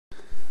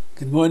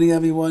Good morning,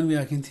 everyone. We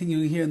are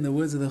continuing here in the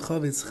words of the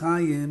Horowitz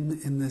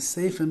in the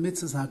Sefer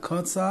HaMitzvos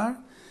HaKotzar.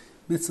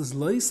 Mitzvahs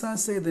Loisa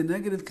say the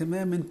negative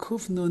commandment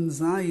Kuf Nun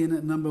Zayin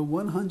at number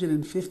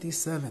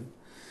 157.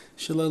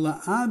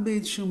 Shelo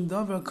la'abed shum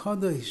davar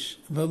kadosh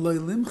v'lo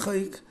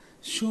limchayk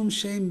shum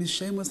shem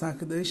mishemos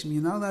hakadoshim.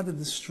 You're not allowed to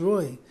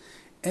destroy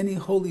any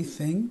holy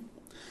thing,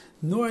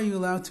 nor are you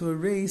allowed to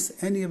erase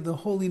any of the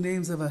holy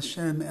names of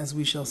Hashem, as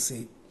we shall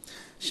see.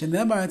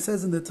 Shenemar, it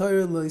says in the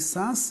Torah, Lo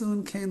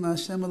sasun kein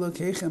laHashem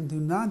Elokeichem, do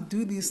not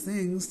do these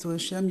things to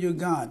Hashem your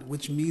God,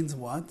 which means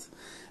what?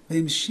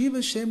 Ve'im shiva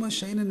shemos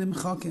she'ein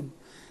nimchakim.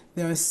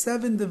 There are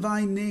 7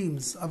 divine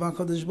names of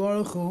HaKadosh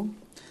Baruch Hu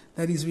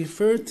that he's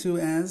referred to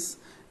as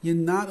you're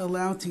not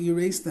allowed to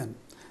erase them.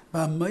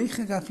 And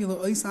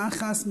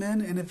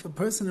if a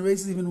person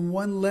erases even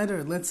one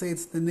letter, let's say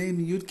it's the name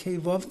Yud K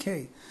Vav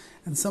K,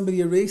 and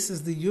somebody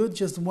erases the Yud,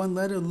 just one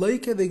letter,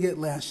 Loike, they get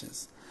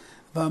lashes.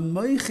 And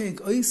if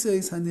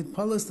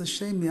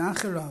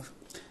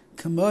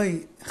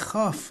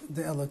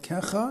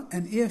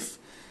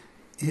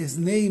his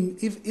name,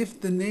 if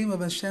the name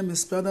of Hashem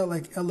is spelled out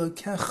like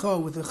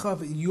Elokecha with a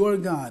Chav, your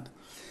God,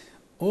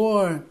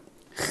 or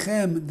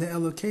Chem, the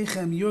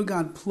Elokechem, your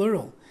God,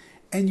 plural,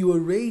 and you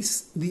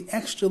erase the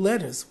extra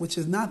letters, which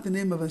is not the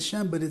name of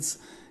Hashem, but it's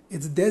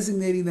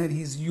designating that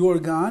he's your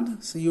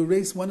God. So you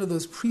erase one of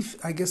those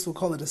I guess we'll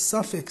call it a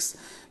suffix.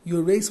 You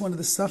erase one of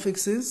the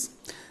suffixes.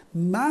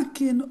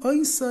 Makin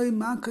oisai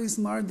makais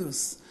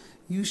mardus.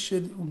 You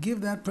should give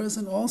that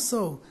person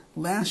also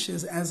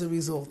lashes as a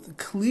result.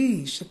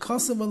 Kli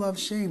shekasav alav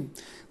shem.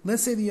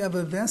 Let's say that you have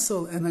a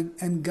vessel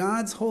and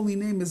God's holy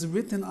name is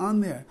written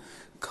on there.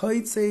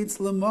 Koitzeitz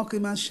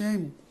lamokim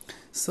Hashem.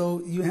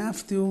 So you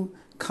have to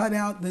cut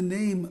out the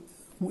name,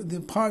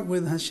 the part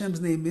where Hashem's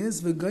name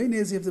is.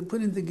 V'goynez, you have to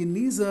put into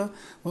Geniza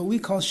what we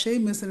call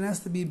shemus, and it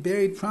has to be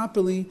buried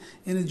properly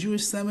in a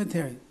Jewish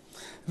cemetery.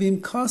 V'im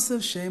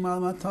kasav shem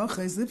al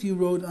matachas, if you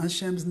wrote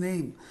Hashem's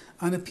name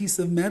on a piece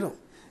of metal.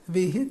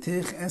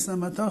 V'hitich es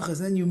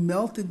matachas, then you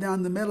melted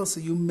down the metal, so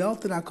you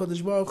melted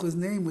HaKadosh Baruch Hu's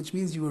name, which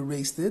means you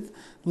erased it.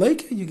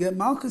 Like you get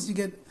malchus, you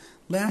get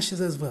lashes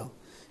as well.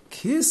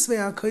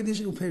 Kisvei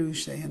HaKodesh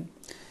uperushein.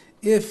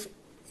 If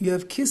you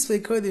have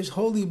Kisvei Kodesh,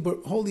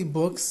 holy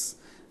books,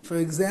 for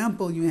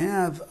example, you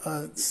have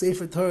a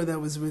Sefer Torah that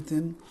was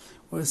written,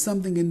 or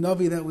something in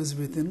Navi that was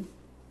written,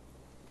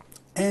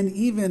 and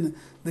even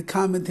the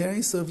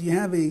commentary. So if you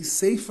have a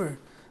Sefer,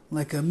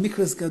 like a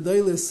Mikras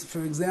Gadolis,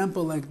 for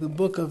example, like the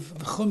book of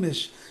the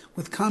Chumash,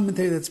 with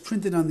commentary that's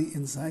printed on the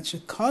inside,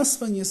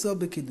 Shekasvan Yisod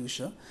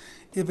B'Kedusha,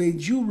 if a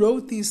Jew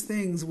wrote these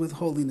things with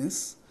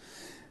holiness,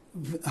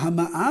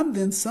 Hama'ab,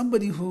 then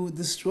somebody who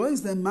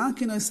destroys them,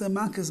 Makinos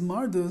Makas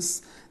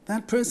Mardus,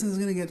 that person is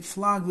going to get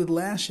flogged with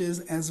lashes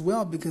as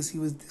well, because he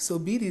was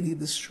disobedient. He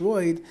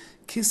destroyed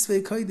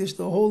Kisvei Kodesh,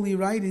 the holy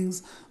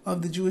writings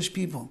of the Jewish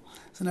people.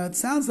 So now it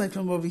sounds like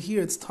from over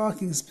here it's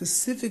talking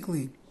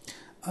specifically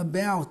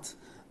about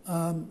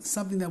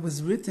something that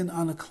was written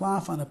on a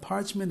cloth, on a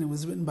parchment. It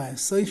was written by a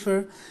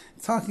sefer.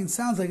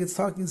 Sounds like it's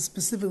talking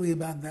specifically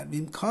about that.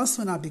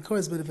 Not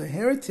because, but if a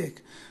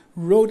heretic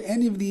wrote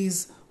any of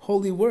these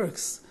holy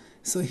works,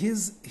 so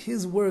his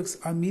works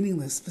are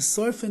meaningless.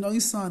 And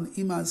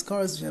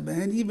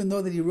even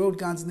though that he wrote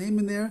God's name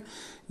in there,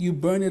 you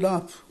burn it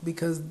up,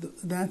 because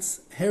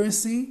that's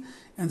heresy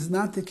and it's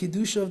not the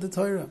kedusha of the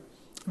Torah.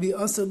 You're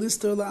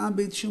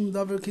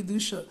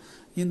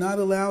not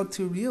allowed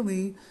to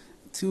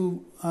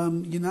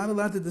you're not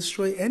allowed to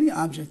destroy any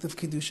object of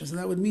kedusha. So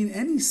that would mean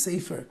any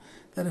sefer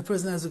that a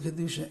person has a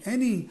kedusha,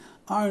 any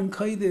Aron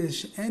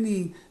Kodesh,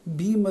 any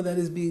bima that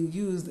is being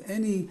used,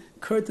 any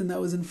curtain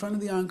that was in front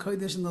of the Aron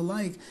Kodesh and the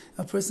like,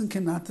 a person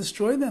cannot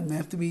destroy them. They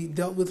have to be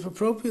dealt with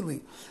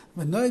appropriately.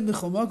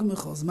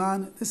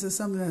 This is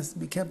something that has to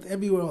be kept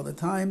everywhere all the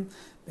time.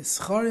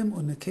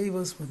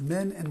 With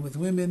men and with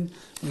women,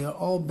 we are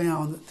all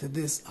bound to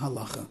this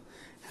halacha.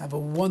 Have a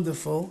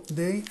wonderful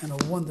day and a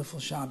wonderful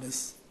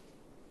Shabbos.